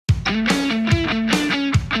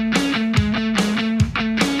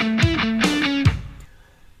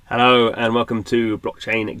Hello and welcome to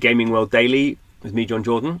Blockchain Gaming World Daily with me, John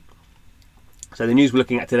Jordan. So the news we're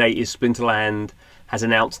looking at today is Splinterland has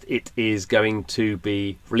announced it is going to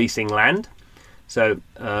be releasing land. So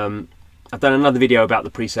I've done another video about the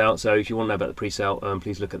pre-sale, so if you want to know about the pre-sale,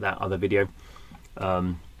 please look at that other video.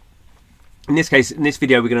 In this case, in this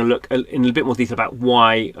video, we're going to look in a bit more detail about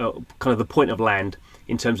why, kind of the point of land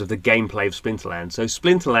in terms of the gameplay of Splinterlands. So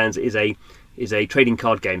Splinterlands is a trading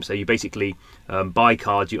card game. So you basically buy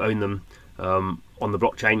cards, you own them on the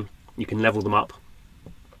blockchain. You can level them up,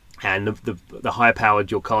 and the higher powered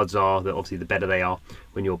your cards are, obviously the better they are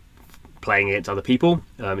when you're playing against other people.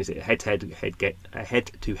 It's a head-to-head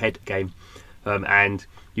game, and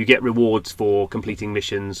you get rewards for completing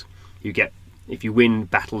missions. You get, if you win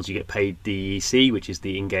battles, you get paid DEC, which is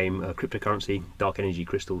the in-game cryptocurrency, dark energy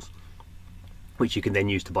crystals, which you can then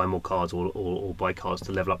use to buy more cards or buy cards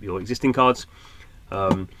to level up your existing cards.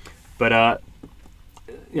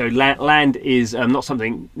 You know, land is not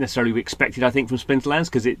something necessarily we expected, I think, from Splinterlands,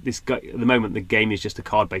 because at the moment the game is just a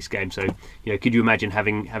card-based game. So, you know, could you imagine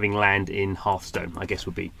having land in Hearthstone? I guess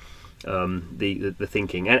would be the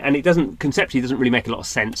thinking, and it conceptually doesn't really make a lot of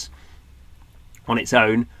sense on its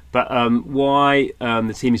own. But why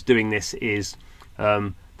the team is doing this is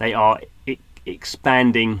they are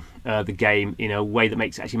expanding the game in a way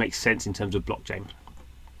that actually makes sense in terms of blockchain.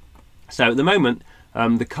 So at the moment,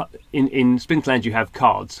 in Splinterlands you have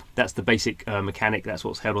cards. That's the basic mechanic. That's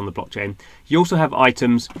what's held on the blockchain. You also have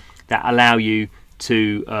items that allow you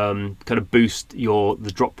to kind of boost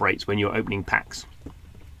the drop rates when you're opening packs.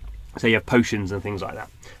 So you have potions and things like that,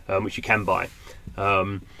 which you can buy.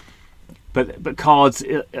 But cards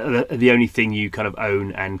are the only thing you kind of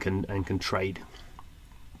own and can trade.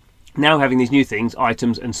 Now having these new things,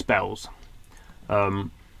 items and spells.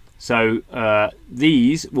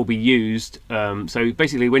 These will be used. So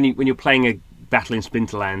basically, when you're playing a battle in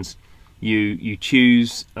Splinterlands, you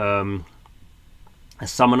choose a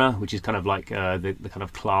summoner, which is kind of like the kind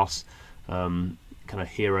of class kind of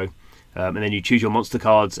hero, and then you choose your monster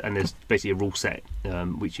cards, and there's basically a rule set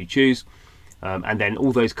which you choose, and then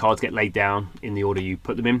all those cards get laid down in the order you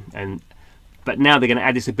put them in. But now they're going to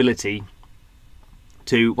add this ability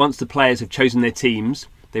to, once the players have chosen their teams,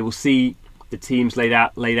 they will see the teams laid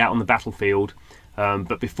out on the battlefield,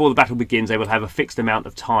 but before the battle begins they will have a fixed amount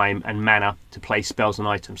of time and mana to play spells and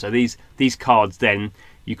items. So these cards, then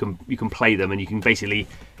you can play them, and you can basically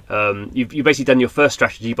you've basically done your first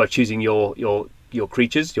strategy by choosing your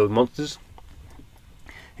creatures, your monsters,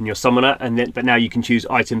 and your summoner, but now you can choose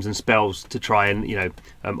items and spells to try and, you know,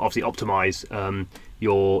 obviously optimize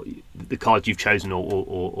the cards you've chosen,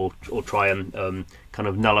 or try and kind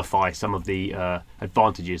of nullify some of the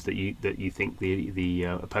advantages that you think the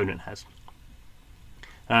opponent has.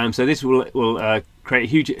 So this will create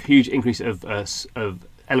a huge increase of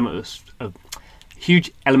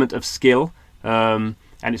huge element of skill, and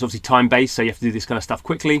it's obviously time based, so you have to do this kind of stuff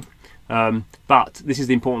quickly. But this is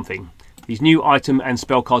the important thing: these new item and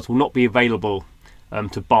spell cards will not be available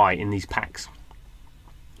to buy in these packs.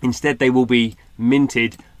 Instead, they will be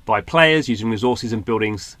minted by players using resources and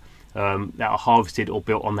buildings that are harvested or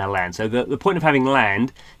built on their land. So the point of having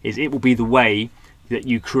land is it will be the way that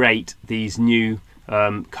you create these new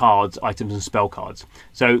cards, items and spell cards.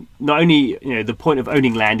 So not only, you know, the point of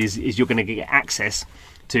owning land is you're going to get access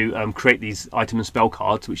to create these item and spell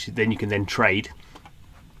cards, which then you can then trade,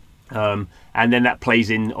 and then that plays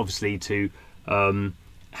in obviously to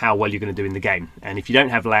how well you're going to do in the game. And if you don't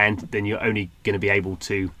have land, then you're only going to be able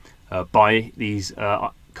to buy these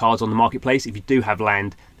cards on the marketplace. If you do have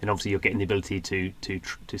land, then obviously you're getting the ability to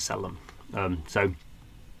sell them. So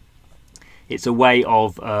it's a way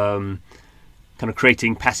of kind of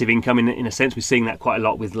creating passive income in a sense. We're seeing that quite a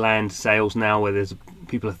lot with land sales now, where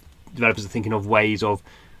developers are thinking of ways of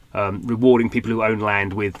rewarding people who own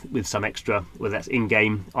land with some extra, whether that's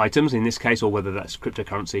in-game items in this case, or whether that's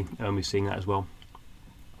cryptocurrency. We're seeing that as well.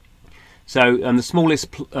 So the smallest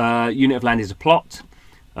unit of land is a plot,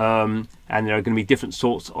 and there are going to be different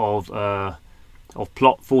sorts of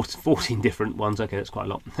plot, 14 different ones. Okay, that's quite a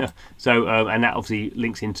lot. So and that obviously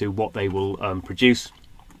links into what they will produce,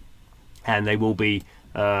 and they will be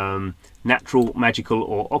natural, magical,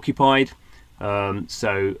 or occupied.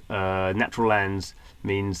 Natural lands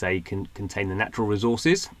means they can contain the natural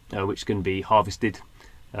resources which can be harvested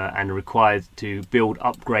and are required to build,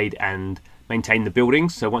 upgrade and maintain the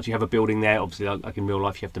buildings. So once you have a building there, obviously like in real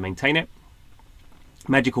life, you have to maintain it.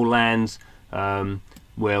 Magical lands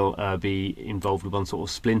will be involved with one sort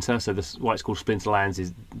of splinter. So this, why it's called Splinterlands,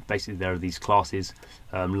 is basically there are these classes: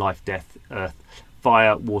 life, death, earth,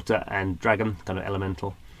 fire, water, and dragon, kind of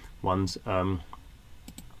elemental ones.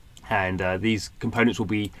 And these components will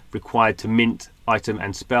be required to mint item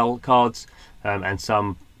and spell cards, and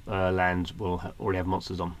some lands will already have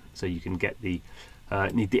monsters on, so you can get the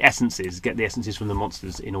need the essences, get the essences from the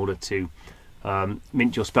monsters in order to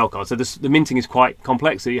mint your spell cards. So the minting is quite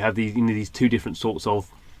complex. So you have these, these two different sorts of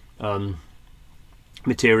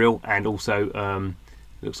material, and also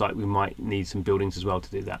looks like we might need some buildings as well to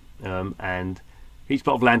do that. And each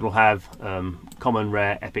plot of land will have common,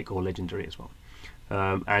 rare, epic, or legendary as well.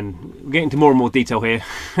 And we're getting into more and more detail here.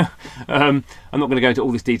 I'm not going to go into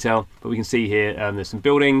all this detail, but we can see here there's some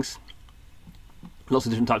buildings, lots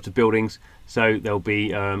of different types of buildings. So there'll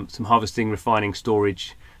be some harvesting, refining,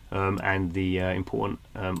 storage, and the important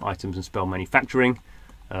items and spell manufacturing.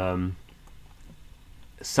 That's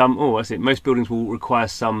it. Most buildings will require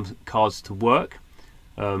some cards to work.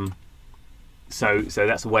 So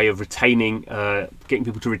that's a way of retaining, getting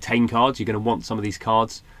people to retain cards. You're going to want some of these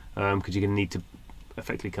cards because you're going to need to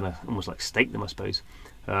effectively kind of almost like stake them, I suppose.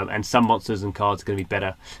 And some monsters and cards are going to be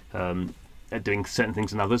better at doing certain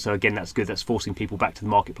things than others. So again, that's good. That's forcing people back to the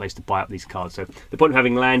marketplace to buy up these cards. So the point of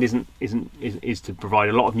having land is to provide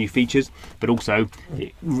a lot of new features, but also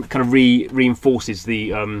it kind of reinforces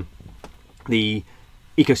the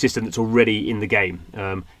ecosystem that's already in the game.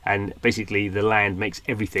 And basically, the land makes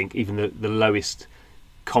everything, even the lowest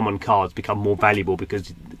common cards, become more valuable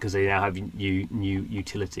because they now have new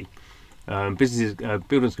utility.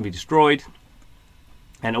 Buildings can be destroyed,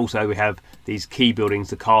 and also we have these key buildings,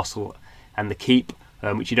 the castle and the keep,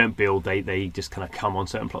 which you don't build. They just kind of come on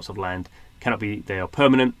certain plots of land. They are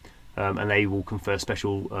permanent, and they will confer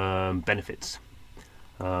special benefits.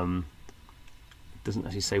 It doesn't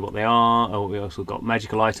actually say what they are. We also got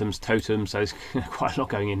magical items, totems. So there's quite a lot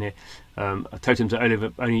going in here. Totems are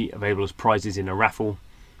only available as prizes in a raffle,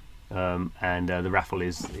 and the raffle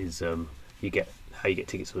is how you get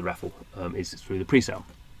tickets for the raffle is through the pre-sale.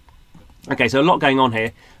 Okay, so a lot going on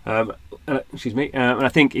here. Excuse me, and I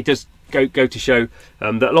think it does go to show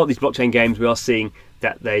that a lot of these blockchain games, we are seeing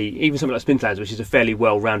that even something like Splinterlands, which is a fairly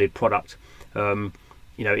well-rounded product,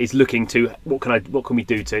 is looking to what can we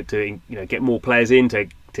do to get more players in, to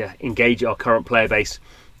engage our current player base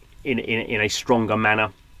in a stronger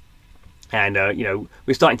manner. And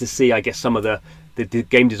we're starting to see, I guess, some of the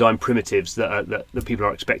game design primitives that people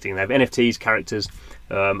are expecting. They have NFTs, characters.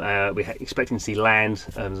 We're expecting to see land.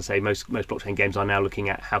 As I say, most blockchain games are now looking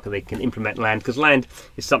at how they can implement land, because land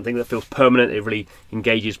is something that feels permanent. It really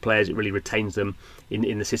engages players. It really retains them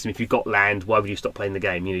in the system. If you've got land, why would you stop playing the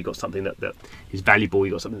game? You've got something that is valuable.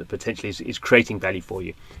 You've got something that potentially is creating value for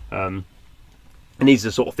you. And these are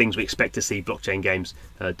the sort of things we expect to see blockchain games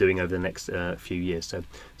doing over the next few years.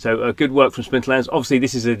 So good work from Splinterlands. Obviously,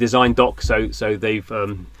 this is a design doc, so they've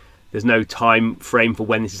there's no time frame for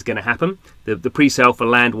when this is going to happen. The pre-sale for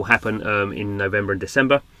land will happen in November and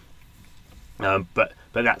December, but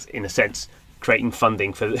that's in a sense creating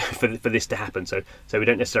funding for this to happen. So we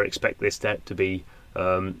don't necessarily expect this to be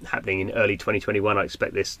happening in early 2021. I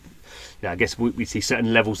expect this. I guess we see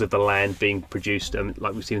certain levels of the land being produced,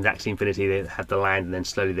 like we've seen with Axie Infinity. They have the land, and then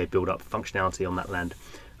slowly they build up functionality on that land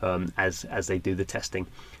as they do the testing.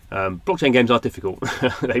 Blockchain games are difficult.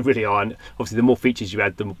 They really are, and obviously the more features you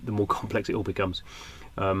add, the more complex it all becomes.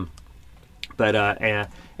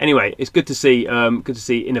 Anyway, it's good to see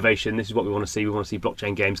innovation. This is what we want to see. We want to see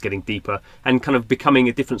blockchain games getting deeper and kind of becoming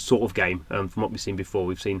a different sort of game from what we've seen before.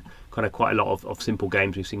 We've seen kind of quite a lot of simple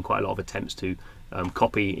games. We've seen quite a lot of attempts to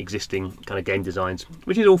copy existing kind of game designs,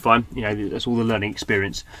 which is all fine. That's all the learning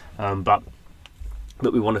experience.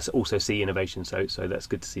 But we want to also see innovation. So that's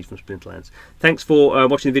good to see from Splinterlands. Thanks for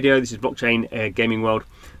watching the video. This is Blockchain Gaming World.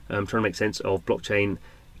 I'm trying to make sense of blockchain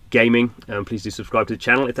gaming. Please do subscribe to the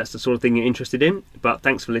channel if that's the sort of thing you're interested in. But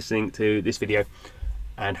thanks for listening to this video,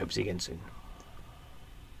 and hope to see you again soon.